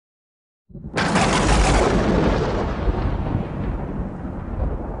Hi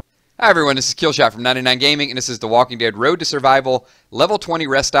everyone, this is Killshot from 99 Gaming, and this is The Walking Dead Road to Survival, Level 20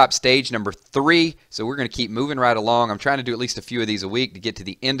 Rest Stop, Stage number 3. So we're going to keep moving right along. I'm trying to do at least a few of these a week to get to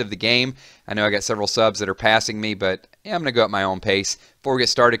the end of the game. I know I got several subs that are passing me, but yeah, I'm going to go at my own pace. Before we get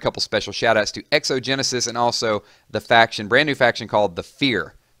started, a couple special shout-outs to Exogenesis and also the faction, brand new faction called The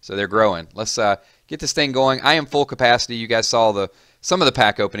Fear. So they're growing. Let's get this thing going. I am full capacity. You guys saw some of the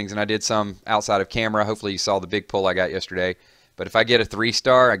pack openings, and I did some outside of camera. Hopefully you saw the big pull I got yesterday. But if I get a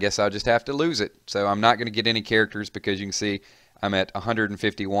 3-star, I guess I'll just have to lose it. So I'm not going to get any characters because you can see I'm at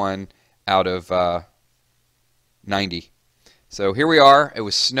 151 out of 90. So here we are. It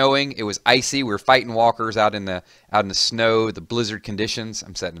was snowing. It was icy. We were fighting walkers out in the snow, the blizzard conditions.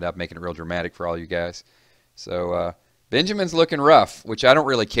 I'm setting it up, making it real dramatic for all you guys. So Benjamin's looking rough, which I don't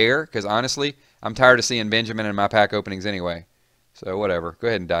really care because honestly, I'm tired of seeing Benjamin in my pack openings anyway. So whatever. Go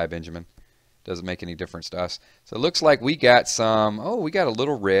ahead and die, Benjamin. Doesn't make any difference to us. So it looks like we got we got a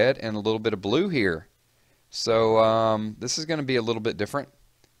little red and a little bit of blue here. So this is going to be a little bit different.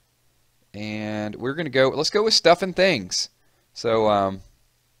 And we're going to let's go with stuff and things. So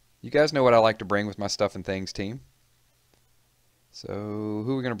you guys know what I like to bring with my stuff and things team. So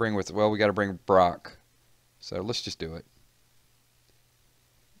who are we going to bring with? Well, we got to bring Brock. So let's just do it.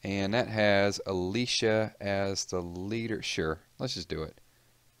 And that has Alicia as the leader. Sure, let's just do it.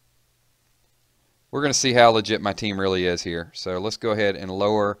 We're going to see how legit my team really is here. So let's go ahead and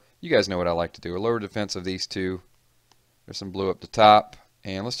lower. You guys know what I like to do. A lower defense of these two. There's some blue up the top.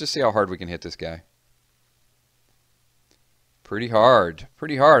 And let's just see how hard we can hit this guy. Pretty hard.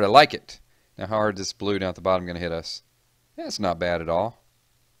 Pretty hard. I like it. Now how hard is this blue down at the bottom going to hit us? Yeah, it's not bad at all.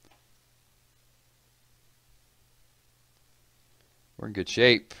 We're in good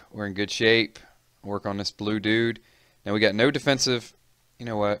shape. We're in good shape. Work on this blue dude. Now we got no defensive. You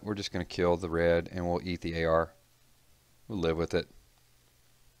know what? We're just going to kill the red and we'll eat the AR. We'll live with it.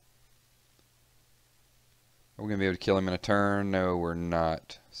 Are we going to be able to kill him in a turn? No, we're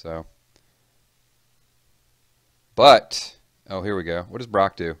not. So, but, oh, here we go. What does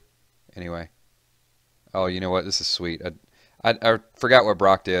Brock do? Anyway. Oh, you know what? This is sweet. I forgot what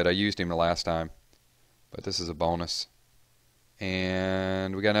Brock did. I used him the last time. But this is a bonus.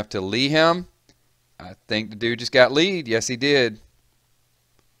 And we got enough to lead him. I think the dude just got lead. Yes, he did.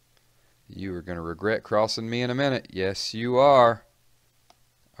 You are going to regret crossing me in a minute. Yes, you are.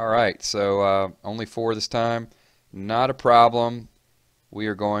 Alright, so only 4 this time. Not a problem. We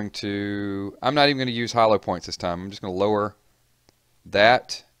are going to... I'm not even going to use hollow points this time. I'm just going to lower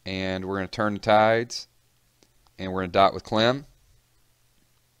that. And we're going to turn the tides. And we're going to dot with Clem.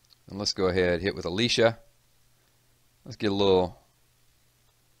 And let's go ahead hit with Alicia. Let's get a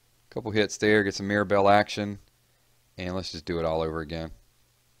couple hits there. Get some Mirabelle action. And let's just do it all over again.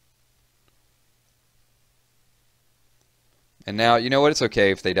 And now, you know what? It's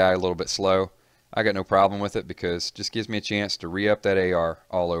okay if they die a little bit slow. I got no problem with it because it just gives me a chance to re-up that AR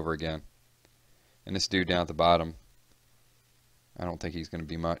all over again. And this dude down at the bottom, I don't think he's going to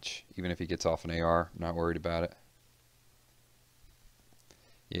be much. Even if he gets off an AR, I'm not worried about it.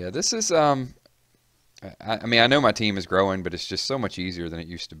 Yeah, this is, I mean, I know my team is growing, but it's just so much easier than it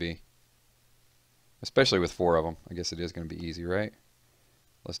used to be. Especially with 4 of them. I guess it is going to be easy, right?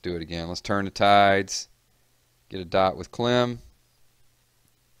 Let's do it again. Let's turn the tides. Get a dot with Clem.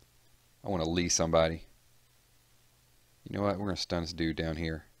 I want to lead somebody. You know what? We're going to stun this dude down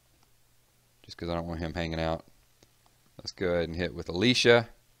here. Just because I don't want him hanging out. Let's go ahead and hit with Alicia.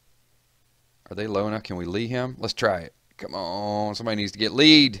 Are they low enough? Can we lead him? Let's try it. Come on. Somebody needs to get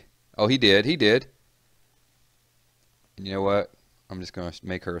lead. Oh, he did. He did. And you know what? I'm just going to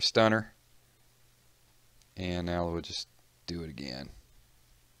make her a stunner. And now we'll just do it again.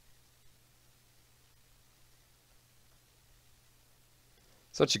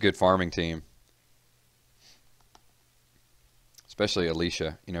 Such a good farming team. Especially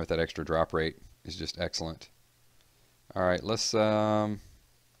Alicia, you know, with that extra drop rate is just excellent. Alright, let's we'll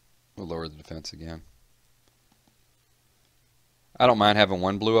lower the defense again. I don't mind having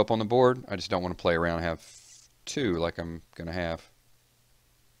 1 blue up on the board. I just don't want to play around and have 2 like I'm gonna have.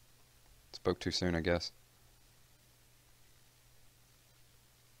 Spoke too soon, I guess.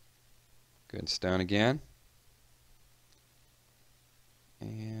 Good stun again.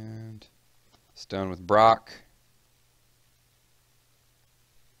 And stun with Brock.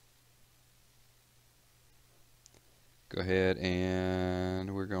 Go ahead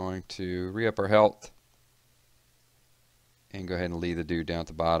and we're going to re-up our health. And go ahead and lead the dude down at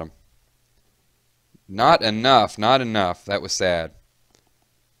the bottom. Not enough, not enough. That was sad.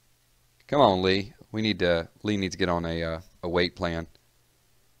 Come on, Lee. Lee needs to get on a weight plan.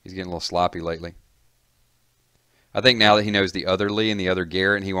 He's getting a little sloppy lately. I think now that he knows the other Lee and the other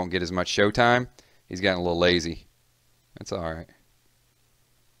Garrett and he won't get as much showtime, he's gotten a little lazy. That's alright.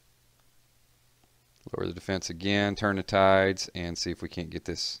 Lower the defense again, turn the tides, and see if we can't get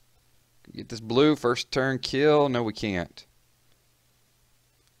this blue. First turn kill. No, we can't.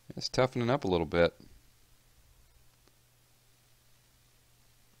 It's toughening up a little bit.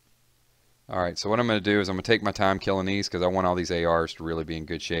 Alright, so what I'm going to do is I'm going to take my time killing these because I want all these ARs to really be in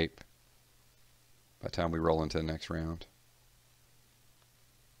good shape by the time we roll into the next round.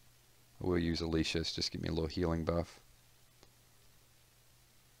 We'll use Alicia's, just give me a little healing buff.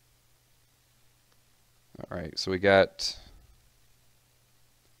 Alright, so we got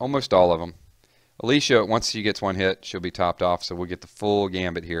almost all of them. Alicia, once she gets one hit, she'll be topped off, so we'll get the full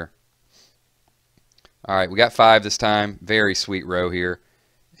gambit here. Alright, we got 5 this time. Very sweet row here.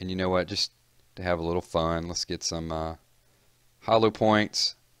 And you know what, just to have a little fun, let's get some hollow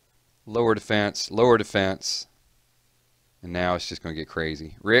points, lower defense, and now it's just going to get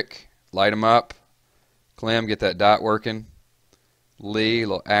crazy. Rick, light him up. Clem, get that dot working. Lee, a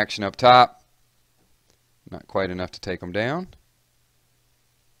little action up top. Not quite enough to take him down.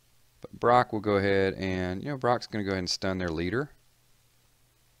 But Brock will go ahead and, Brock's going to go ahead and stun their leader.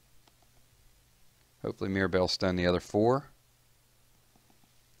 Hopefully Mirabelle stun the other 4.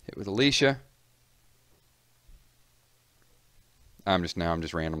 Hit with Alicia. I'm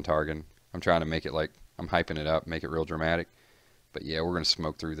just random targeting. I'm trying to make it like, I'm hyping it up, make it real dramatic. But yeah, we're going to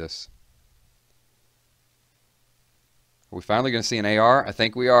smoke through this. Are we finally going to see an AR? I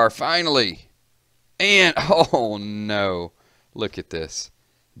think we are, finally. And, oh no, look at this.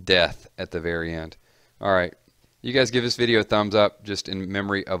 Death at the very end. Alright, you guys give this video a thumbs up just in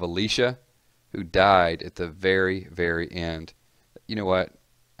memory of Alicia, who died at the very, very end. You know what?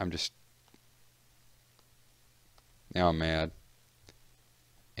 Now I'm mad.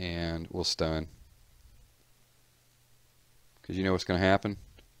 And we'll stun. Because you know what's going to happen?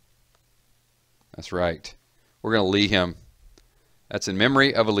 That's right. We're going to Lee him. That's in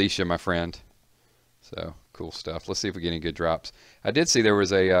memory of Alicia, my friend. So, cool stuff. Let's see if we get any good drops. I did see there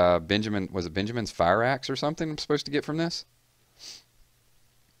was a Benjamin's Fire Axe or something I'm supposed to get from this?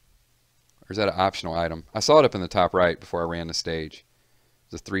 Or is that an optional item? I saw it up in the top right before I ran the stage.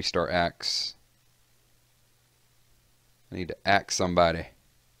 It's a 3-star axe. I need to axe somebody.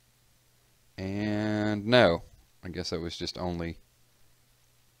 And no. I guess that was just only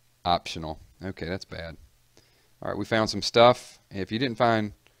optional. Okay, that's bad. Alright, we found some stuff. If you didn't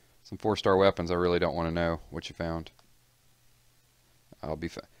find some 4-star weapons, I really don't want to know what you found. I'll be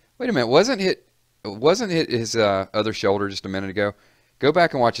fine. Wait a minute, wasn't it his other shoulder just a minute ago? Go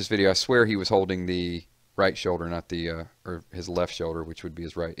back and watch this video. I swear he was holding the right shoulder, not the or his left shoulder, which would be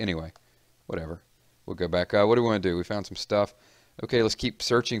his right. Anyway, whatever. We'll go back. What do we want to do? We found some stuff. Okay, let's keep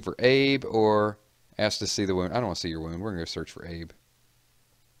searching for Abe or ask to see the wound. I don't want to see your wound. We're going to go search for Abe.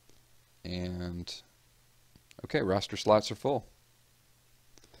 And okay, roster slots are full.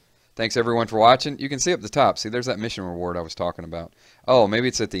 Thanks everyone for watching. You can see up the top. See, there's that mission reward I was talking about. Oh, maybe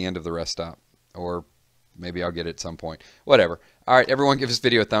it's at the end of the rest stop. Or maybe I'll get it at some point. Whatever. All right, everyone give this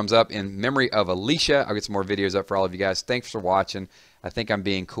video a thumbs up. In memory of Alicia, I'll get some more videos up for all of you guys. Thanks for watching. I think I'm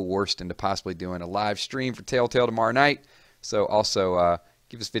being coerced into possibly doing a live stream for Telltale tomorrow night. So also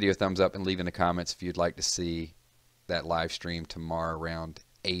give this video a thumbs up and leave in the comments if you'd like to see that live stream tomorrow around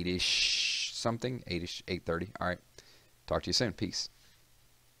 8-ish something, 8-ish, 8:30. All right. Talk to you soon. Peace.